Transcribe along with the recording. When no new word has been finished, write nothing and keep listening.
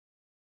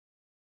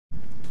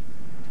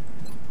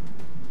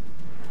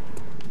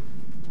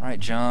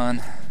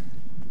John.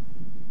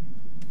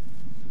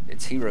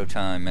 It's hero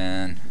time,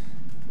 man.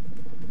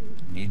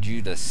 Need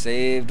you to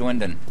save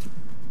Dwindon.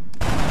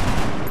 Damn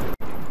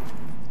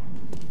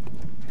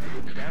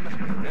it,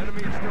 the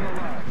enemy is still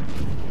alive.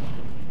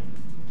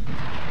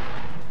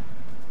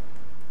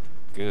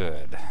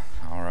 Good.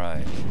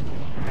 Alright.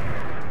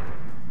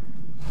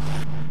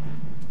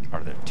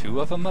 Are there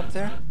two of them up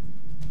there?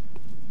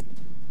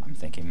 I'm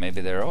thinking maybe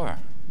there are.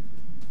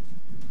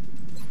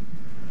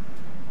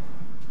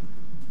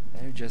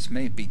 There just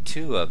may be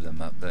two of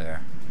them up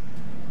there.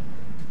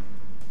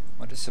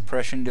 What does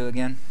suppression do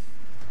again?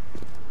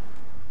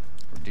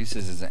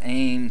 Reduces his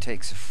aim,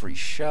 takes a free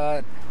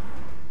shot.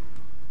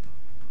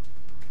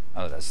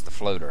 Oh, that's the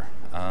floater.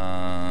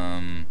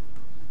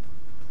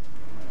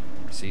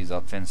 Receives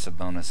offensive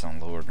bonus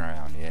on lower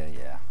ground.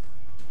 Yeah.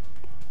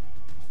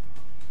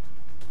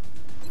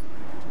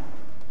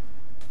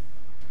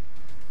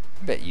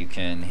 Bet you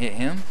can hit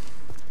him.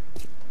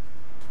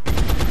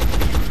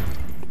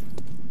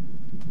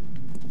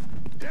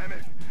 Damn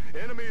it,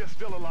 enemy is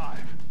still alive.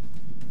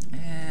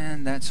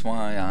 And that's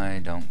why I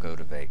don't go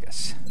to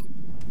Vegas.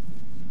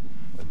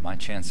 With my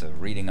chance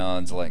of reading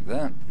odds like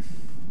that.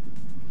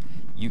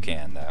 You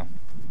can, though.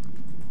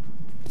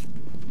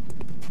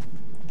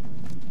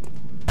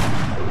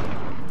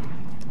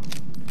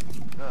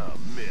 Oh,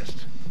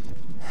 missed.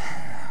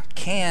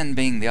 Can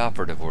being the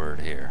operative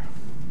word here.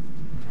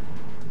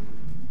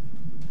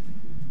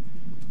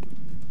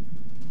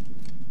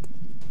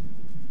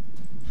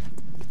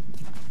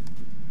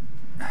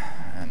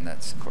 And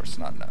that's, of course,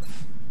 not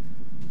enough.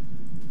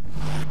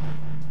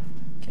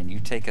 Can you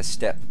take a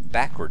step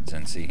backwards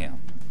and see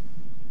him?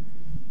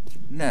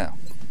 No.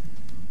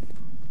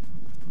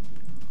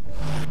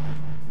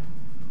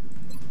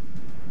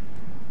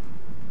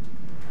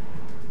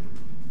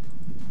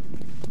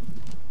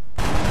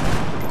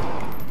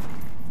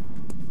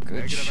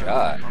 Good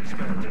shot.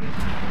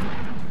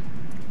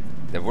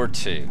 There were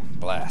two.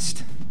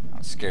 Blast. I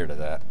was scared of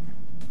that.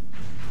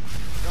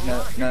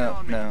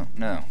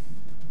 No.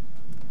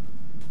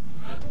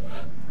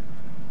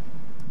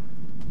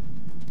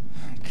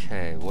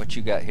 Okay, what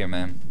you got here,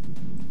 man?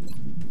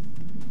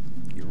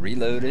 You're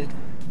reloaded.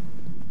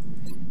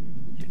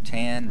 You're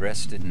tan,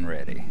 rested, and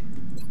ready.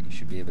 You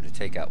should be able to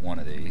take out one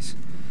of these.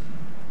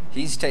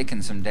 He's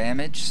taking some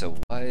damage, so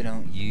why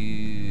don't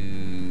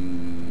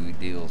you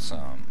deal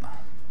some?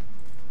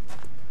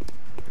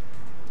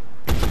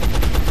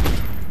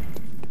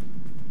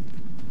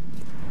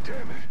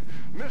 Damn it,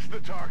 missed the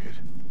target.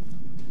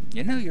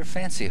 You know your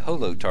fancy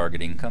holo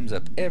targeting comes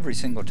up every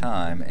single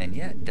time and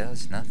yet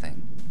does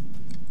nothing.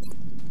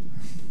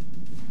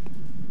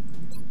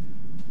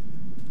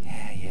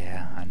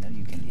 Yeah, I know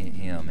you can hit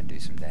him and do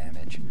some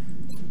damage.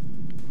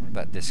 What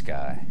about this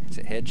guy? Is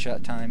it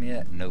headshot time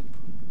yet? Nope.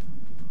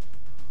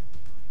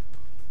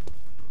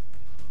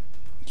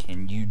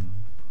 Can you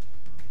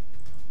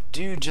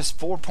do just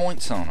 4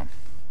 points on him?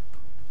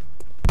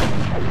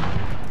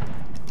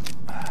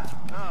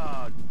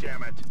 Oh,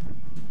 damn it.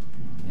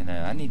 You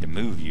know, I need to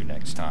move you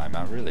next time.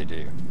 I really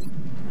do.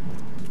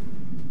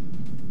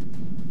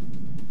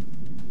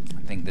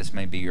 I think this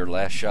may be your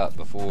last shot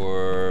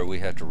before we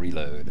have to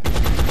reload.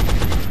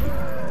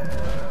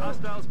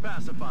 Hostiles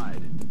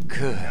pacified.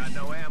 Good. Got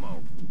no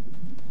ammo.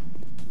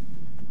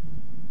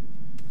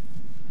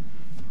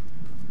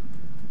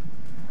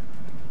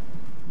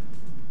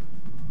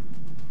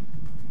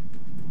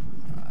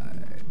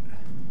 Alright.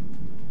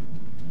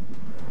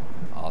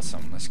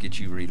 Awesome. Let's get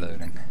you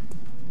reloading.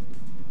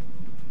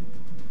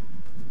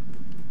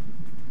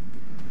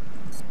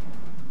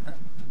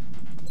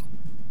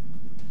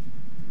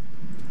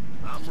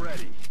 I'm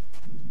ready.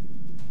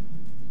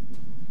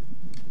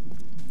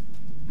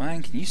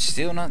 Mine, can you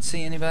still not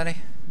see anybody?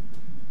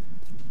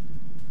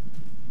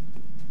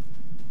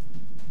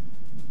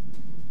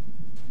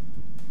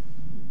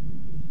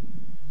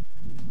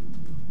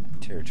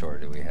 What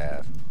territory do we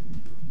have?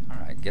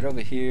 Alright, get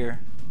over here.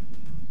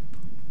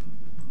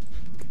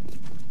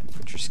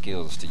 Put your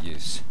skills to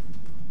use.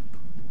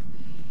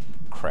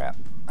 Crap.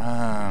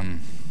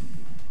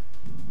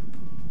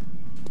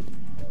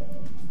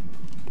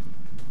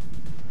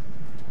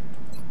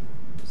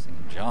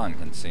 John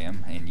can see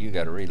him, and you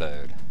gotta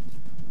reload.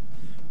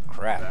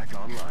 Crap. Back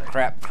online.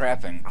 Crap.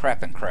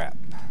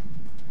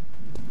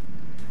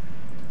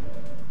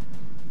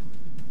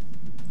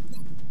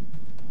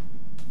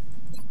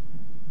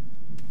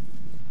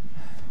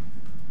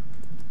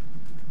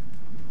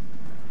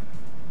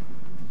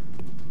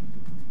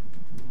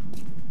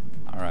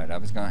 Alright, I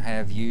was gonna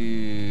have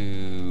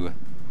you...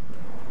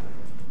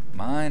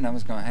 I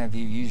was gonna have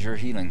you use your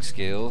healing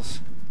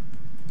skills.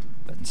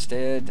 But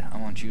instead, I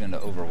want you into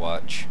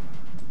Overwatch.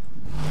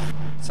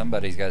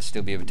 Somebody's got to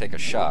still be able to take a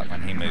shot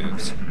when he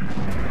moves.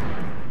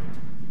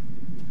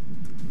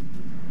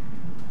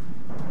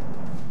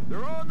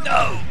 They're on the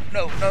No!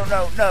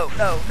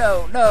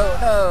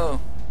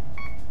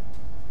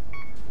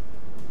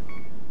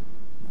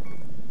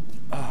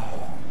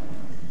 Oh.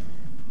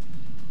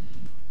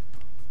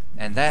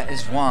 And that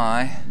is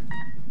why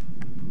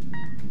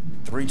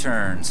 3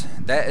 turns.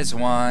 That is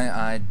why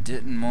I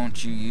didn't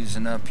want you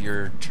using up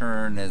your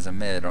turn as a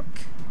medic.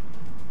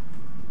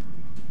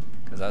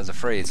 Because I was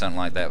afraid something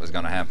like that was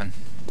going to happen.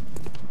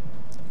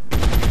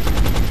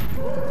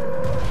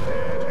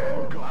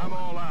 I'm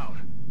all out.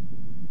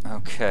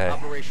 Okay.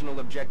 Operational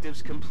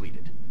objectives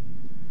completed.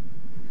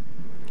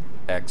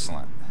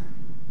 Excellent.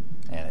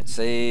 And it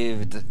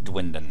saved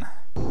Dwindon.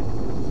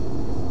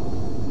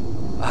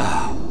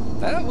 Oh,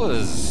 that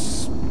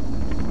was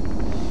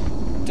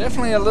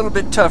definitely a little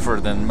bit tougher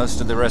than most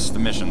of the rest of the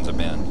missions have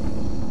been.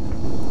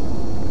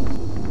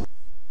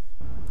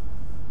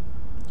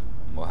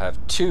 We'll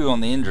have 2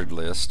 on the injured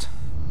list.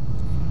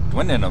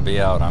 Dwindon will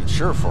be out, I'm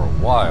sure, for a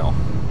while.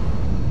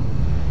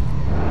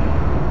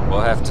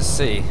 We'll have to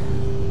see.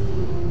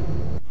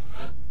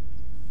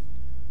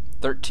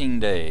 13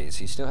 days.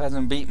 He still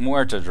hasn't beat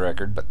Muerta's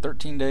record, but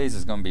 13 days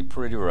is going to be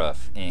pretty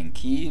rough. And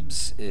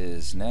Keebs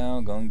is now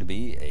going to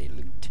be a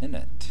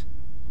lieutenant.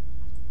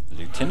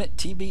 Lieutenant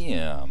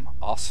TBM.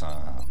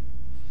 Awesome.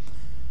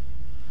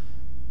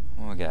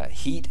 We got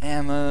heat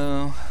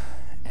ammo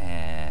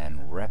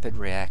and rapid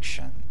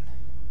reaction.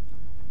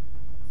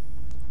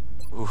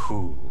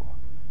 Ooh.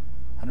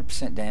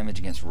 100% damage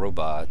against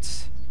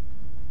robots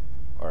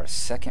or a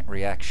second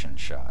reaction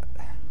shot.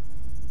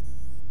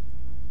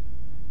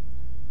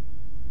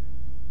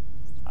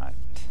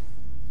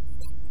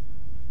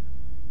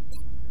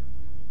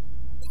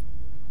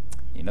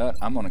 You know what?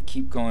 I'm going to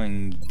keep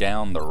going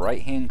down the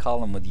right-hand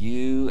column with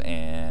you,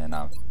 and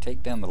I'll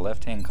take down the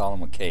left-hand column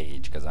with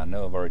Cage, because I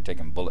know I've already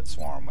taken Bullet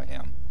Swarm with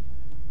him.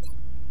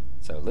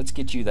 So let's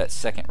get you that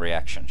second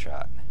reaction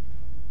shot.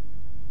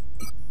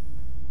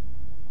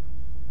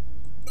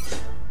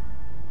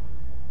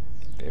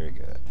 Very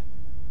good.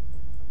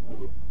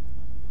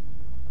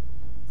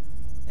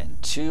 And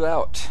 2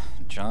 out.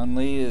 John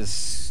Lee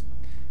is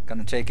going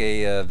to take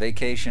a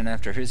vacation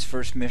after his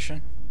first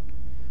mission,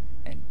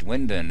 and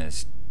Dwindon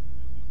is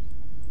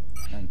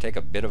and take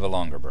a bit of a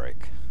longer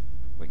break.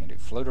 We can do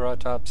floater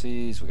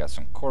autopsies. We got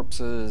some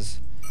corpses.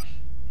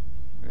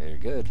 Very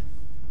good.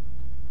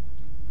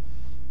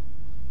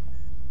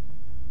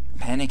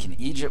 Panic in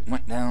Egypt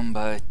went down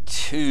by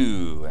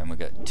 2, and we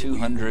got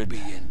 200. We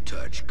will be in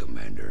touch,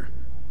 Commander.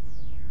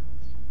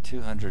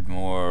 200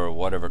 more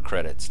whatever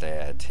credits to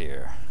add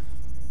here.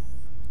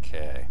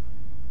 Okay.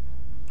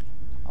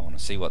 I want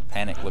to see what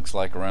panic looks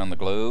like around the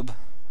globe.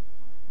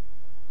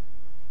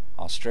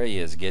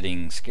 Australia is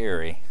getting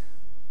scary.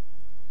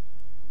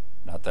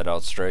 Not that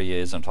Australia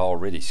isn't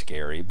already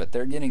scary, but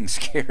they're getting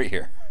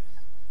scarier.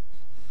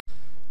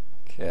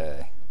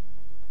 Okay.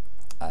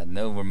 I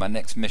know where my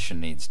next mission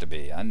needs to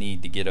be. I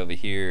need to get over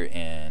here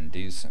and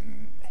do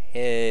some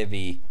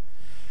heavy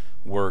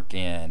work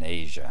in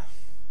Asia,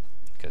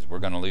 because we're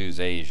going to lose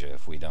Asia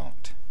if we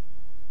don't.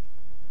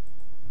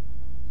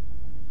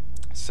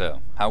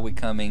 So, how are we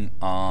coming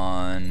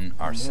on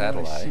our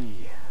satellite? The more I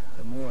see,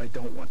 the more I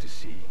don't want to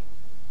see.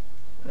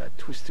 That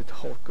twisted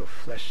hulk of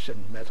flesh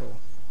and metal,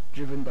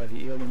 driven by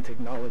the alien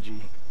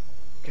technology.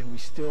 Can we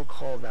still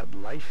call that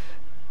life?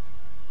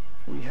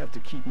 We have to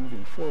keep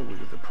moving forward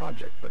with the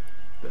project, but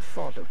the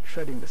thought of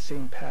treading the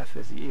same path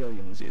as the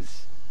aliens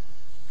is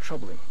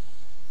troubling.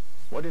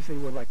 What if they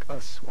were like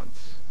us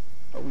once?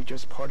 Are we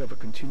just part of a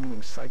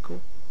continuing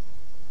cycle?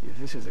 If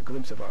this is a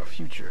glimpse of our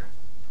future,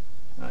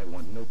 I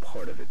want no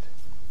part of it.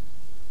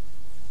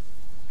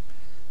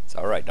 It's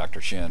alright, Dr.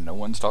 Shin. No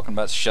one's talking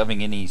about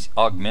shoving any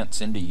augments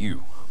into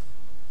you.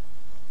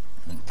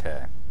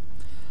 Okay.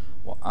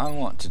 What I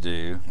want to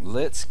do,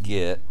 let's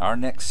get, our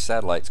next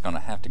satellite's going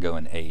to have to go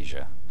in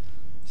Asia.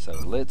 So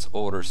let's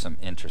order some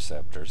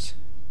interceptors.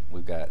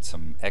 We've got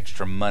some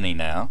extra money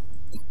now.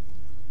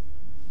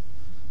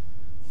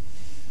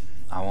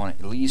 I want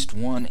at least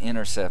 1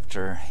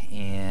 interceptor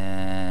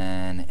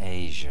in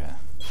Asia.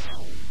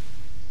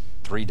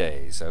 3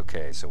 days.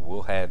 Okay, so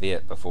we'll have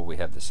it before we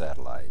have the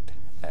satellite.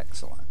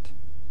 Excellent.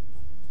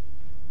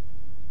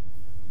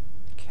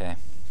 Okay.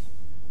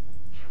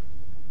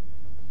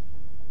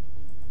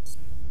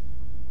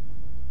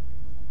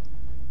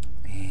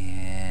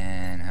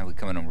 And how are we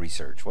coming on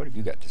research? What have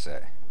you got to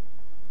say?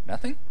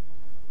 Nothing?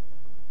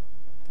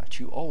 Thought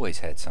you always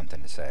had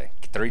something to say.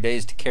 3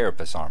 days to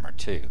carapace armor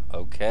too.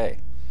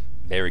 Okay.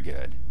 Very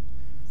good.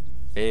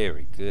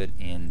 Very good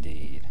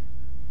indeed.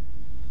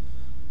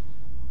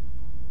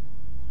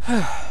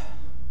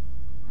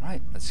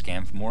 Right, let's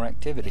scan for more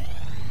activity.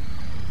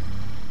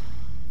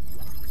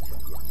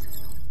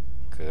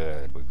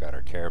 Good, we've got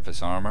our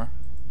carapace armor.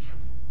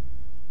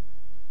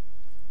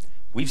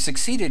 We've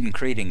succeeded in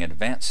creating an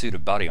advanced suit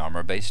of body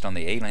armor based on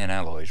the alien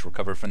alloys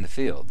recovered from the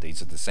field.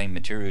 These are the same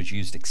materials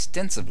used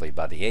extensively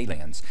by the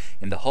aliens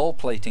in the hull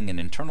plating and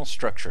internal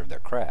structure of their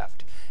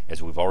craft.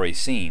 As we've already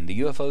seen,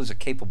 the UFOs are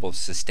capable of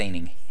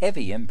sustaining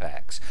heavy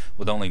impacts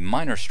with only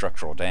minor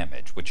structural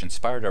damage, which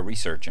inspired our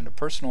research into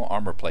personal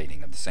armor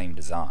plating of the same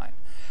design.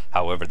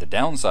 However, the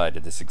downside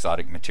to this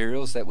exotic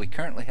material is that we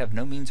currently have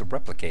no means of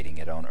replicating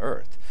it on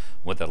Earth.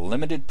 With a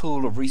limited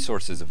pool of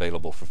resources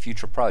available for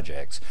future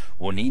projects,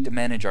 we'll need to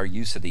manage our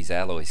use of these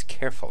alloys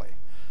carefully.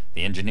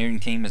 The engineering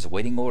team is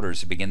awaiting orders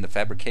to begin the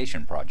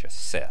fabrication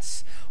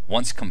process.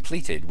 Once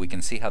completed, we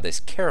can see how this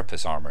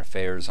carapace armor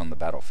fares on the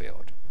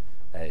battlefield.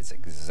 That is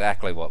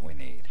exactly what we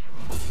need.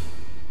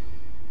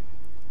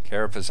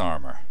 Carapace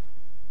armor.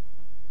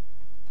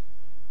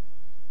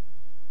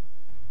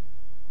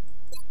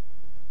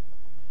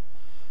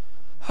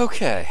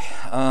 Okay,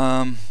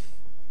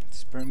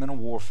 experimental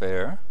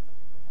warfare.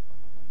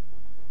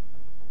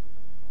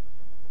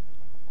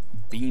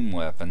 Beam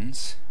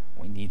weapons.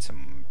 We need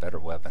some better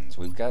weapons.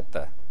 We've got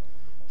the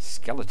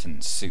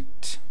skeleton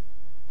suit.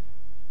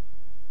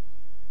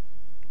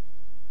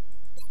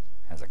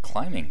 Has a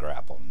climbing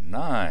grapple.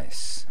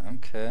 Nice.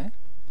 Okay.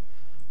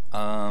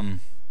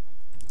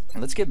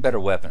 Let's get better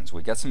weapons.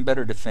 We got some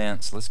better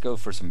defense. Let's go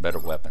for some better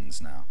weapons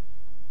now.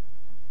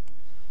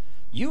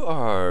 You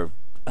are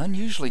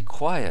unusually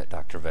quiet,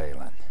 Dr.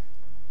 Valen.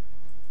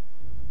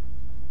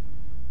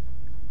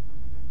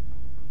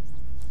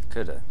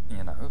 Coulda,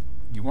 you know,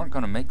 you weren't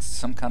going to make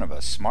some kind of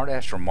a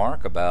smart-ass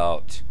remark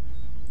about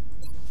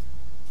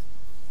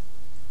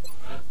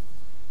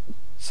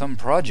some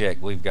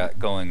project we've got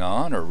going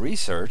on or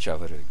research. I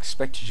would have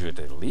expected you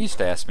to at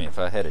least ask me if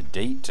I had a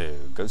date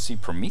to go see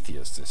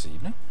Prometheus this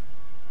evening.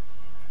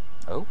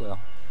 Oh well.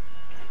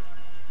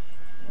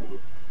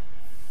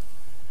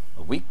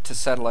 A week to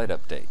satellite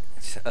update.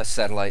 A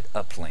satellite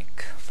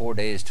uplink. 4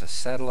 days to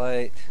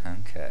satellite.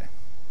 Okay.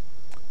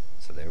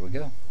 So there we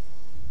go.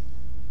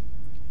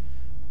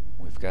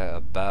 We've got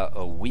about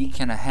a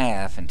week and a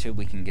half until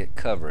we can get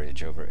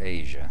coverage over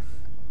Asia.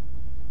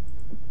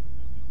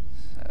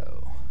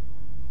 So.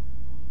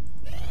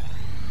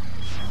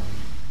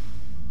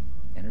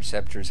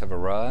 Interceptors have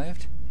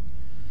arrived.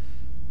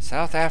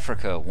 South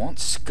Africa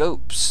wants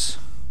scopes.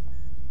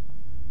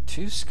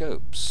 2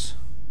 scopes.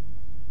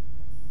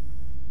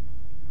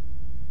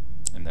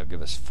 And they'll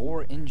give us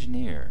 4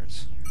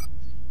 engineers.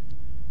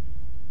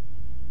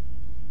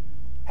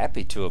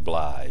 Happy to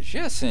oblige.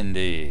 Yes,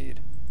 indeed.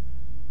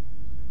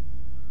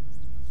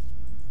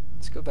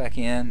 Let's go back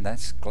in.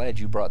 That's glad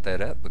you brought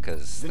that up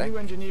because The new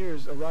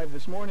engineers arrived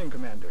this morning,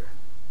 Commander.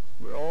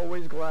 We're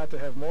always glad to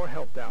have more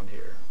help down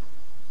here.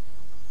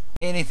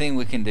 anything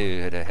we can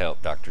do to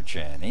help, Dr.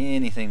 Chen.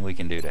 Anything we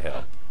can do to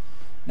help.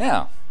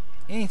 Now,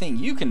 anything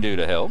you can do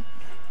to help.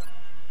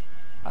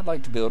 I'd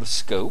like to build a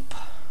scope.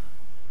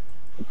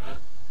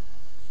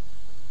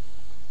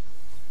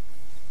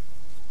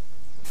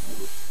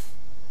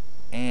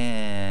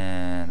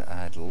 And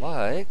I'd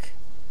like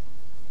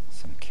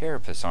some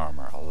carapace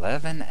armor.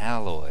 11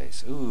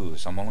 alloys. Ooh,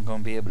 so I'm only going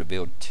to be able to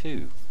build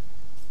 2.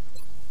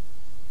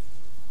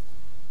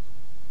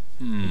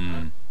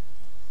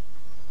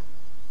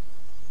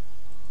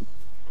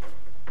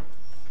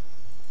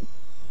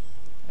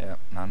 Yep,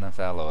 not enough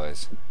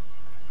alloys.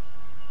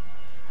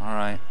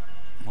 Alright.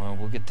 Well,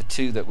 we'll get the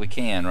 2 that we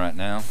can right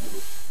now.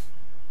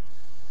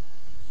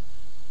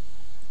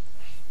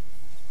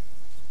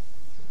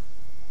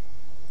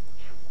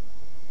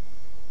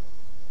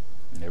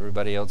 And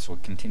everybody else will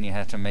continue to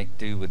have to make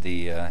do with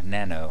the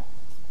nano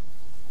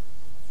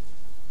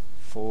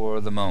for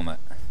the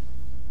moment.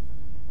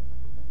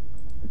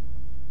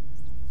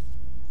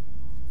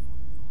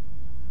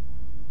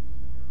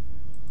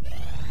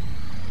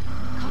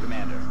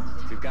 Commander,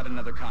 we've got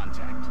another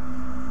contact.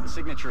 The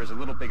signature is a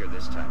little bigger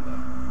this time, though.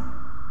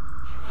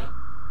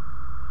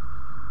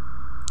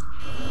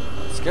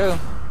 Let's go.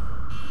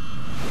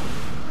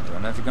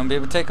 Don't know if you're going to be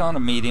able to take on a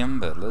medium,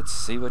 but let's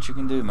see what you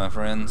can do, my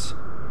friends.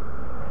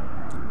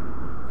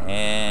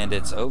 And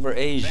it's over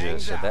Asia,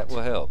 so that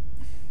will help.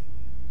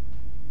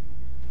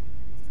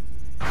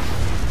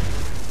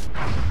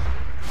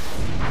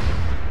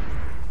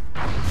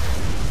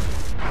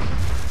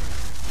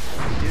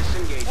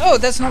 Oh,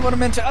 that's not what I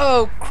meant to.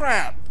 Oh,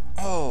 crap.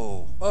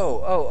 Oh.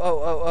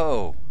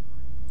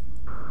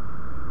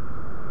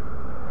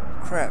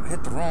 Crap,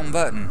 hit the wrong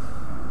button.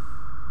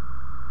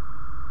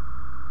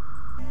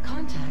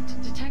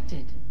 Contact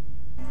detected.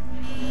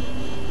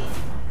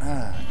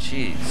 Ah,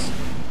 jeez.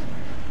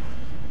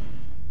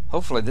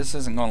 Hopefully this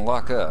isn't going to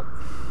lock up.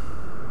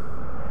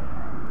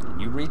 Can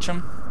you reach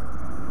him?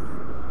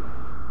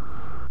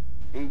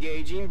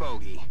 Engaging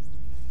bogey.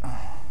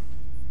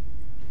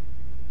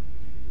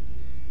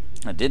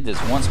 I did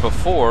this once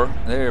before.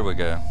 There we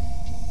go.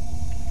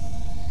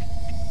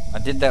 I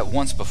did that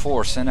once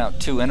before, sent out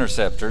 2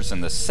 interceptors,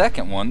 and the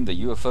second one,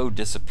 the UFO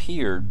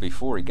disappeared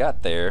before he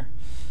got there,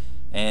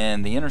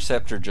 and the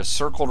interceptor just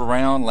circled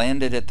around,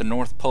 landed at the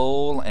North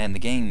Pole, and the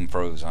game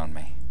froze on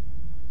me.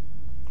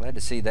 Glad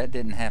to see that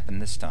didn't happen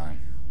this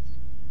time.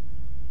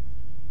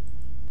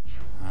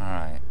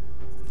 Alright,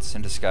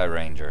 send a Sky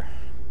Ranger.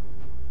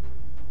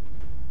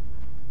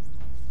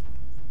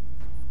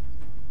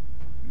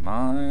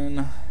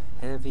 Mine,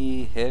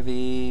 heavy,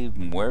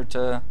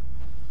 Muerta,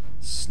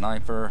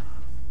 sniper.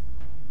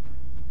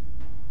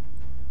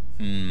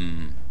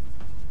 We're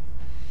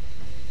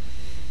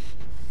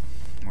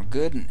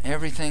good in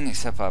everything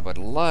except I would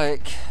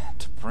like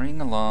to bring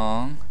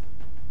along...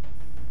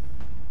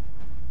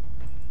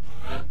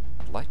 I'd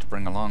like to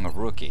bring along a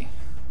rookie.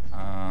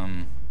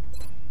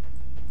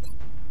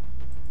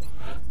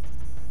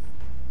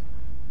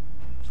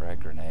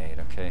 frag grenade.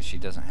 Okay, she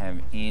doesn't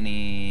have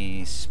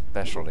any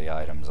specialty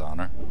items on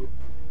her.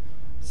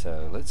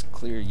 So let's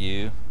clear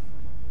you.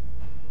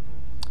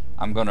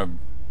 I'm going to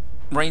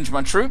range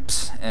my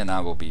troops, and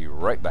I will be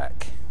right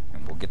back.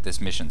 And we'll get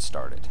this mission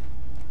started.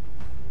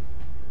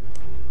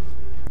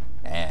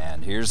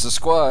 And here's the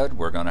squad.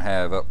 We're going to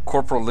have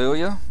Corporal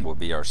Lilia will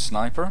be our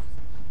sniper.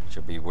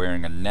 She'll be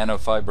wearing a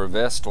nanofiber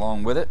vest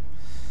along with it.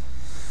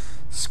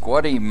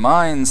 Squatty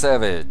Mine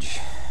Savage.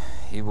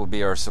 He will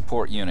be our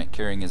support unit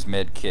carrying his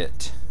med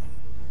kit.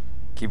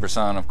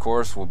 Kibersan, of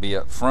course, will be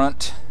up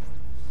front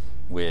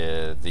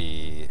with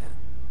the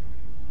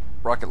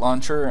rocket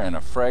launcher and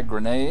a frag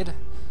grenade.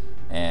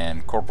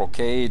 And Corporal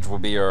Cage will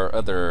be our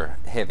other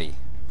heavy.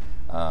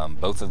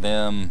 Both of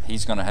them,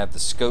 he's going to have the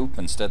scope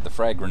instead of the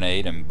frag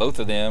grenade, and both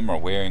of them are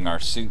wearing our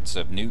suits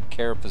of new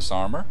carapace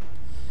armor.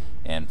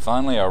 And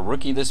finally, our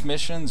rookie this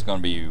mission is going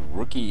to be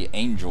Rookie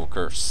Angel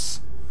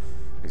Curse.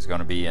 He's going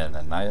to be in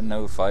a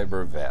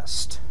nanofiber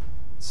vest.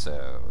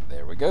 So,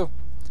 there we go.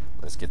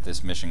 Let's get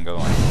this mission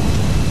going.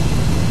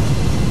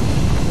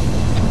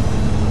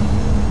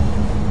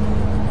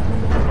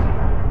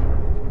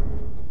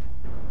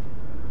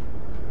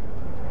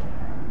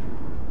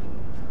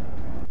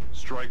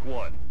 Strike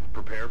one.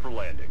 Prepare for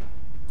landing.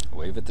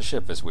 Wave at the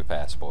ship as we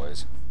pass,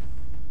 boys.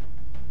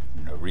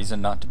 No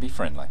reason not to be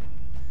friendly.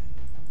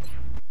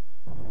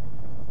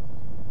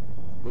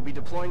 We'll be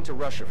deploying to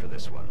Russia for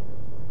this one.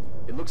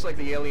 It looks like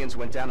the aliens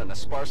went down in a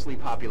sparsely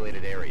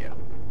populated area.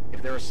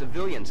 If there are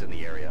civilians in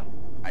the area,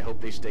 I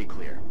hope they stay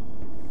clear.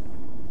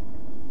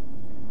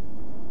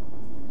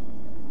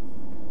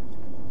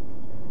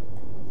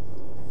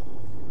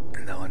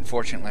 Though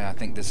unfortunately I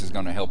think this is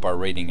going to help our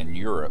rating in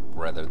Europe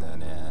rather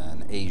than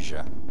in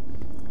Asia,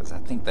 because I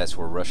think that's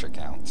where Russia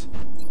counts.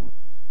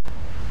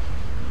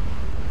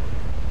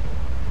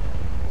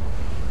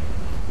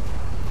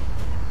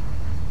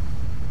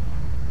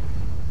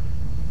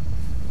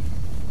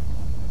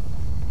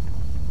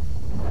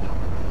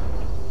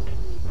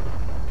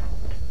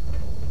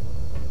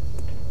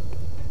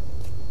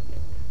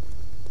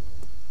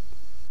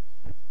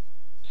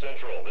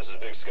 Central, this is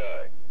Big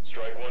Sky.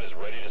 Strike one is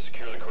ready to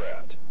secure the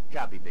craft.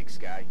 Copy, Big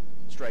Sky.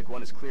 Strike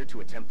one is clear to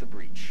attempt the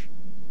breach.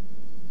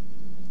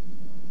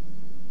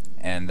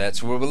 And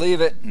that's where we'll leave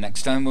it.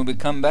 Next time when we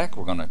come back,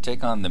 we're going to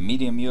take on the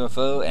medium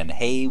UFO, and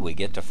hey, we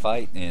get to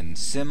fight in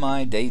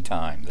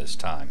semi-daytime this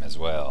time as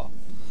well.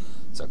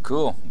 So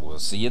cool. We'll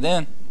see you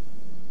then.